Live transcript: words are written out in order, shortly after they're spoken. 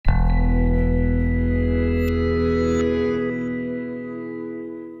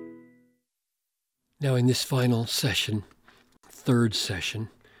Now, in this final session, third session,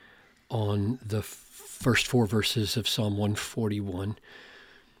 on the first four verses of Psalm 141,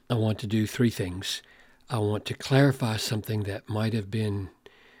 I want to do three things. I want to clarify something that might have been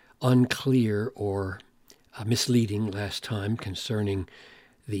unclear or misleading last time concerning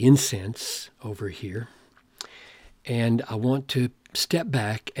the incense over here. And I want to step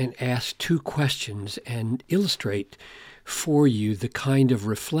back and ask two questions and illustrate for you the kind of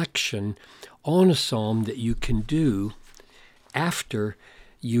reflection on a psalm that you can do after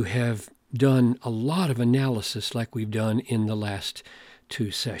you have done a lot of analysis like we've done in the last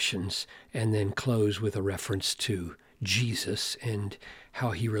two sessions, and then close with a reference to Jesus and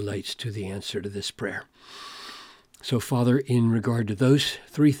how he relates to the answer to this prayer. So, Father, in regard to those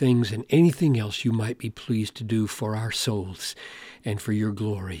three things and anything else you might be pleased to do for our souls and for your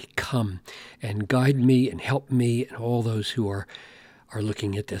glory, come and guide me and help me and all those who are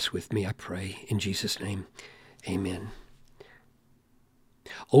looking at this with me, I pray. In Jesus' name, amen.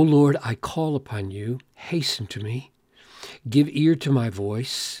 O Lord, I call upon you. Hasten to me. Give ear to my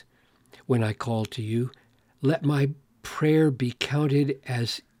voice when I call to you. Let my prayer be counted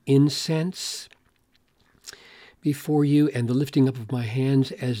as incense before you, and the lifting up of my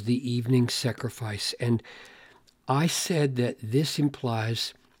hands as the evening sacrifice. And I said that this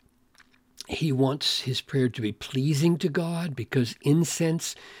implies he wants his prayer to be pleasing to God, because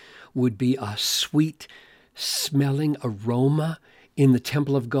incense would be a sweet smelling aroma in the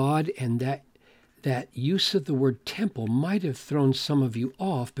temple of God, and that use of the word temple might have thrown some of you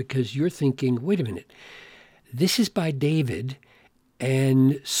off, because you're thinking, wait a minute, this is by David,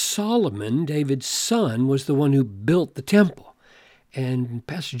 and Solomon, David's son, was the one who built the temple. And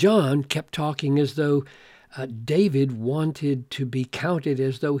Pastor John kept talking as though David wanted to be counted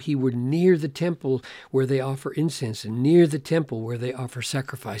as though he were near the temple where they offer incense and near the temple where they offer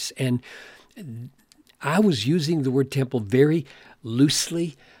sacrifice. And I was using the word temple very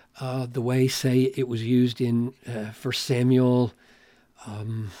loosely, the way, say, it was used in 1 Samuel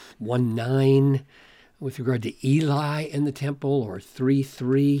 1:9 with regard to Eli and the temple, or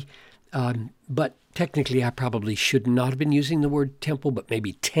 3:3. But technically, I probably should not have been using the word temple, but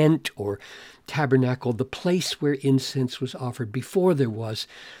maybe tent or tabernacle, the place where incense was offered before there was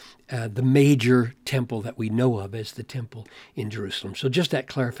the major temple that we know of as the temple in Jerusalem. So just that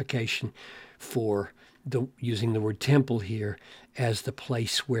clarification for using the word temple here as the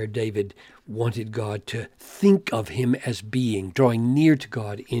place where David wanted God to think of him as being, drawing near to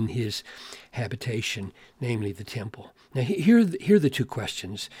God in his habitation, namely the temple. Now, here are the two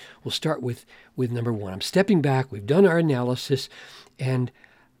questions. We'll start with number one. I'm stepping back. We've done our analysis, and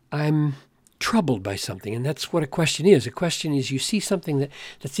I'm troubled by something. And that's what a question is. A question is you see something that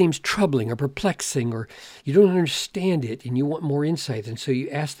seems troubling or perplexing, or you don't understand it and you want more insight. And so you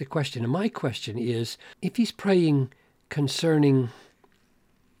ask the question. And my question is, if he's praying concerning,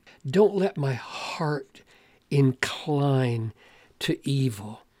 don't let my heart incline to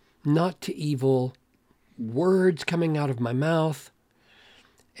evil, not to evil words coming out of my mouth,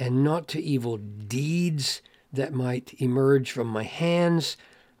 and not to evil deeds that might emerge from my hands,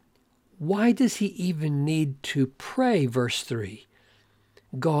 why does he even need to pray? Verse 3,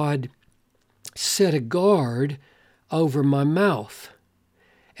 God, set a guard over my mouth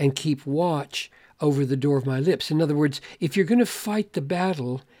and keep watch over the door of my lips. In other words, if you're going to fight the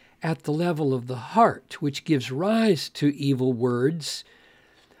battle at the level of the heart, which gives rise to evil words,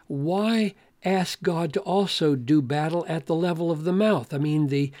 why ask God to also do battle at the level of the mouth? I mean,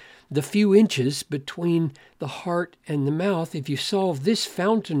 the few inches between the heart and the mouth, if you solve this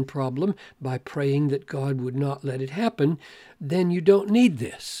fountain problem by praying that God would not let it happen, then you don't need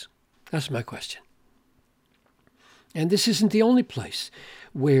this. That's my question. And this isn't the only place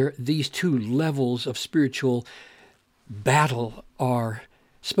where these two levels of spiritual battle are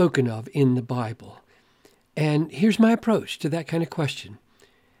spoken of in the Bible. And here's my approach to that kind of question.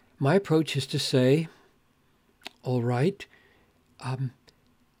 My approach is to say, all right,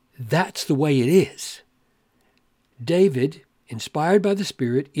 that's the way it is. David, inspired by the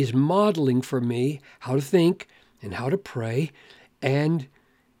Spirit, is modeling for me how to think and how to pray. And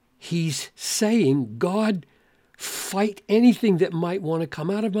he's saying, God, fight anything that might want to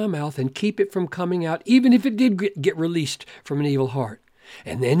come out of my mouth and keep it from coming out, even if it did get released from an evil heart.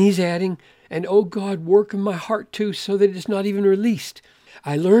 And then he's adding, and oh God, work in my heart too, so that it's not even released.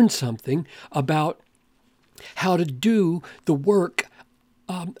 I learned something about how to do the work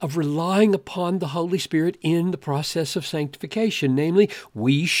of relying upon the Holy Spirit in the process of sanctification. Namely,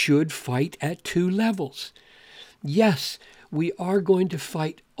 we should fight at two levels. Yes, we are going to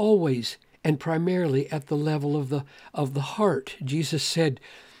fight always and primarily at the level of the heart. Jesus said,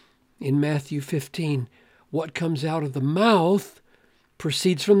 in Matthew 15, what comes out of the mouth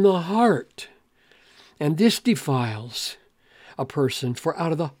proceeds from the heart, and this defiles a person. For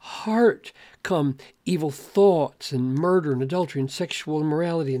out of the heart come evil thoughts and murder and adultery and sexual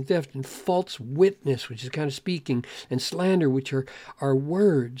immorality and theft and false witness, which is kind of speaking, and slander, which are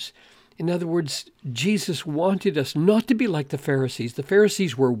words. In other words, Jesus wanted us not to be like the Pharisees. The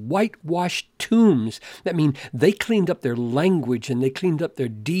Pharisees were whitewashed tombs. That means they cleaned up their language and they cleaned up their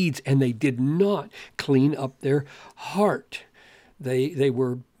deeds, and they did not clean up their heart. They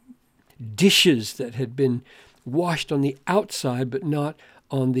were dishes that had been washed on the outside but not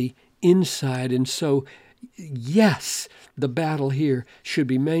on the inside. And so, yes, the battle here should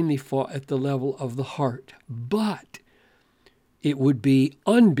be mainly fought at the level of the heart. But it would be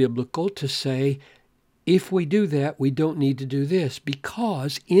unbiblical to say, if we do that, we don't need to do this,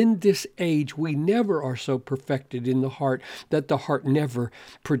 because in this age we never are so perfected in the heart that the heart never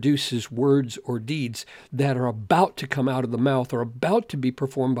produces words or deeds that are about to come out of the mouth or about to be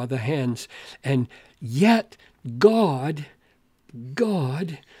performed by the hands. And yet God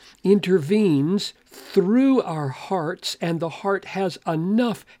intervenes through our hearts, and the heart has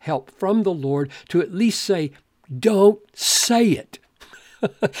enough help from the Lord to at least say, don't say it.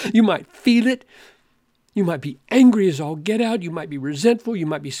 You might feel it. You might be angry as all get out. You might be resentful. You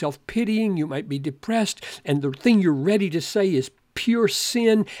might be self-pitying. You might be depressed. And the thing you're ready to say is pure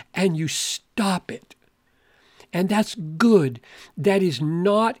sin, and you stop it. And that's good. That is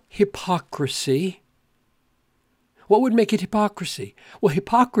not hypocrisy. What would make it hypocrisy? Well,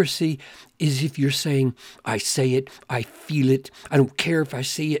 hypocrisy is if you're saying, I say it, I feel it, I don't care if I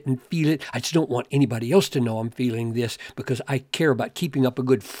say it and feel it, I just don't want anybody else to know I'm feeling this because I care about keeping up a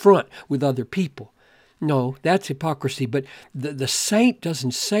good front with other people. No, that's hypocrisy. But the saint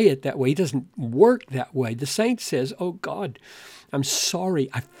doesn't say it that way. He doesn't work that way. The saint says, oh God, I'm sorry.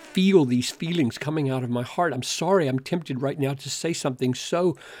 I feel these feelings coming out of my heart. I'm sorry. I'm tempted right now to say something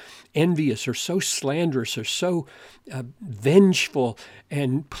so envious or so slanderous or so vengeful.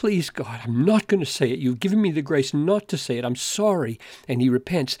 And please, God, I'm not going to say it. You've given me the grace not to say it. I'm sorry. And he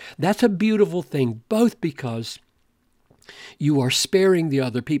repents. That's a beautiful thing, both because you are sparing the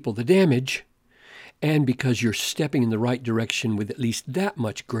other people the damage, and because you're stepping in the right direction with at least that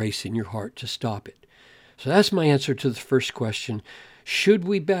much grace in your heart to stop it. So that's my answer to the first question. Should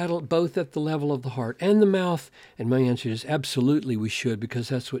we battle both at the level of the heart and the mouth? And my answer is absolutely we should, because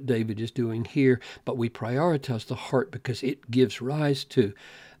that's what David is doing here. But we prioritize the heart because it gives rise to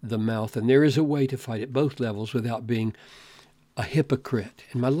the mouth. And there is a way to fight at both levels without being a hypocrite.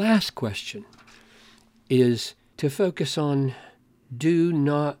 And my last question is to focus on do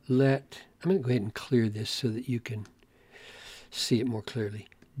not let... I'm going to go ahead and clear this so that you can see it more clearly.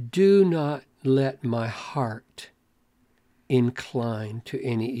 Do not let my heart incline to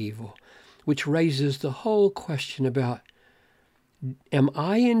any evil, which raises the whole question about, am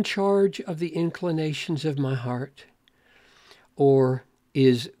I in charge of the inclinations of my heart? Or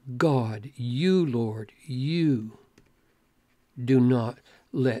is God, you, Lord, you do not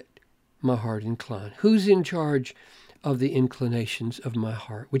let my heart incline? Who's in charge of the inclinations of my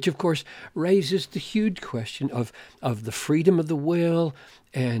heart? Which, of course, raises the huge question of the freedom of the will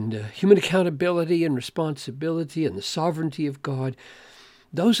and human accountability and responsibility and the sovereignty of God.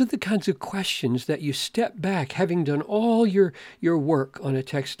 Those are the kinds of questions that you step back, having done all your work on a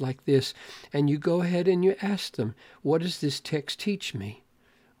text like this, and you go ahead and you ask them, what does this text teach me?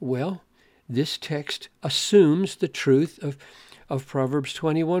 Well, this text assumes the truth of Proverbs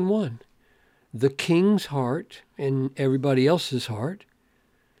 21:1. The king's heart and everybody else's heart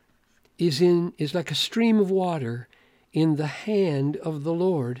is like a stream of water in the hand of the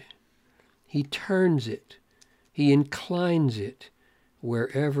Lord. He turns it. He inclines it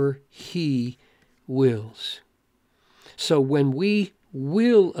wherever he wills. So when we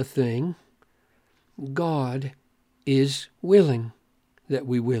will a thing, God is willing that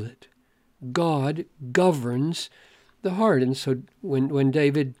we will it. God governs the heart. And so when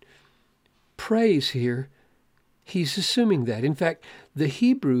David prays here, he's assuming that. In fact, the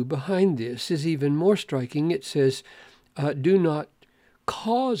Hebrew behind this is even more striking. It says, do not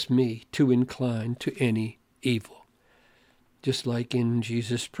cause me to incline to any evil. Just like in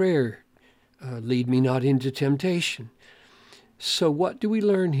Jesus' prayer, lead me not into temptation. So what do we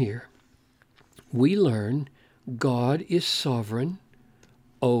learn here? We learn God is sovereign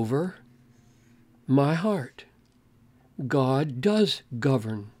over my heart. God does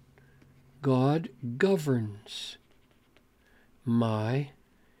govern. God governs my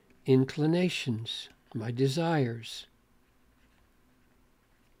inclinations, my desires.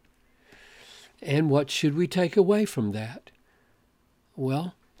 And what should we take away from that?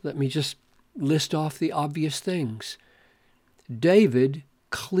 Well, Let me just list off the obvious things. David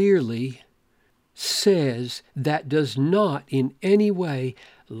clearly says that does not in any way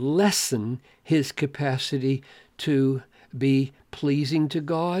lessen his capacity to be pleasing to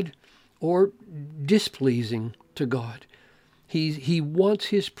God or displeasing to God. He wants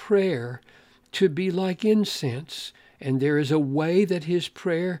his prayer to be like incense. And there is a way that his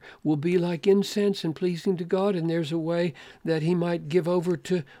prayer will be like incense and pleasing to God, and there's a way that he might give over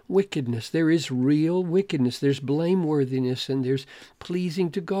to wickedness. There is real wickedness, there's blameworthiness, and there's pleasing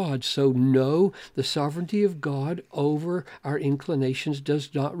to God. So no, the sovereignty of God over our inclinations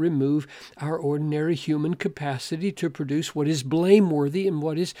does not remove our ordinary human capacity to produce what is blameworthy and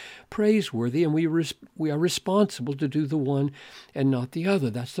what is praiseworthy, and we are responsible to do the one and not the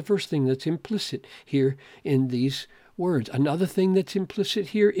other. That's the first thing that's implicit here in these words. Another thing that's implicit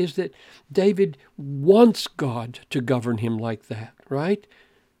here is that David wants God to govern him like that, right?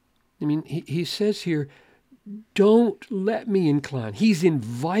 I mean, he says here, don't let me incline. He's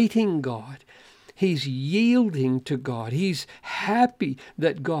inviting God. He's yielding to God. He's happy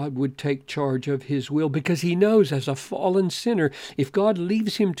that God would take charge of his will because he knows as a fallen sinner, if God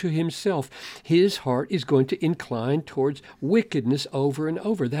leaves him to himself, his heart is going to incline towards wickedness over and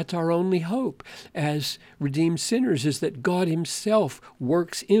over. That's our only hope as redeemed sinners, is that God himself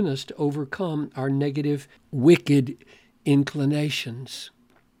works in us to overcome our negative, wicked inclinations.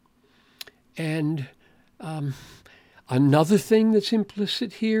 And another thing that's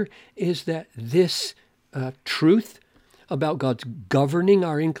implicit here is that this truth about God's governing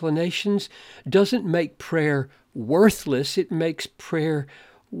our inclinations doesn't make prayer worthless. It makes prayer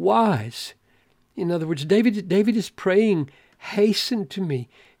wise. In other words, David is praying, hasten to me,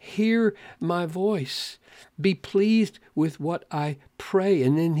 hear my voice, be pleased with what I pray.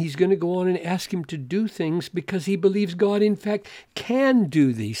 And then he's going to go on and ask him to do things because he believes God, in fact, can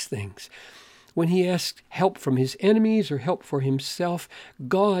do these things. When he asks help from his enemies or help for himself,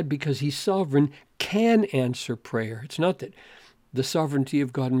 God, because he's sovereign, can answer prayer. It's not that the sovereignty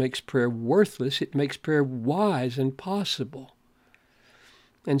of God makes prayer worthless. It makes prayer wise and possible.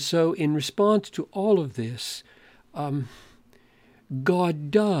 And so in response to all of this, God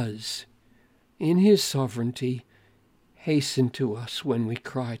does, in his sovereignty, hasten to us when we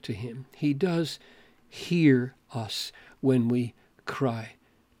cry to him. He does hear us when we cry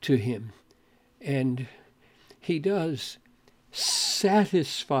to him. And he does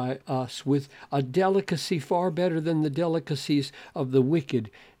satisfy us with a delicacy far better than the delicacies of the wicked,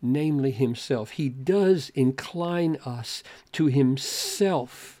 namely himself. He does incline us to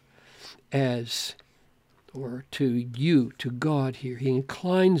himself as, or to you, to God here. He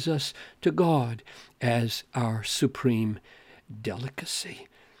inclines us to God as our supreme delicacy.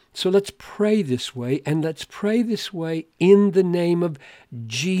 So let's pray this way, and let's pray this way in the name of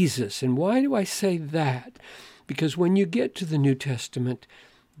Jesus. And why do I say that? Because when you get to the New Testament,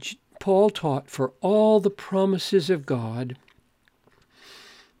 Paul taught for all the promises of God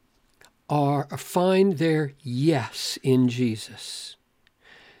find their yes in Jesus.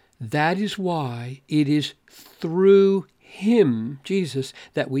 That is why it is through him, Jesus,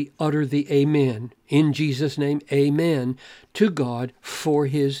 that we utter the amen. In Jesus' name, amen, to God for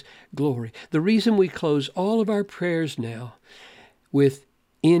his glory. The reason we close all of our prayers now with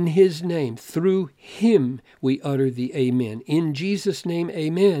in his name, through him we utter the amen. In Jesus' name,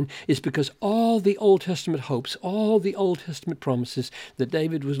 amen, is because all the Old Testament hopes, all the Old Testament promises that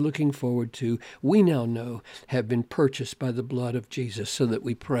David was looking forward to, we now know have been purchased by the blood of Jesus, so that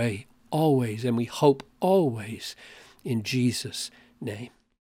we pray always and we hope always in Jesus' name.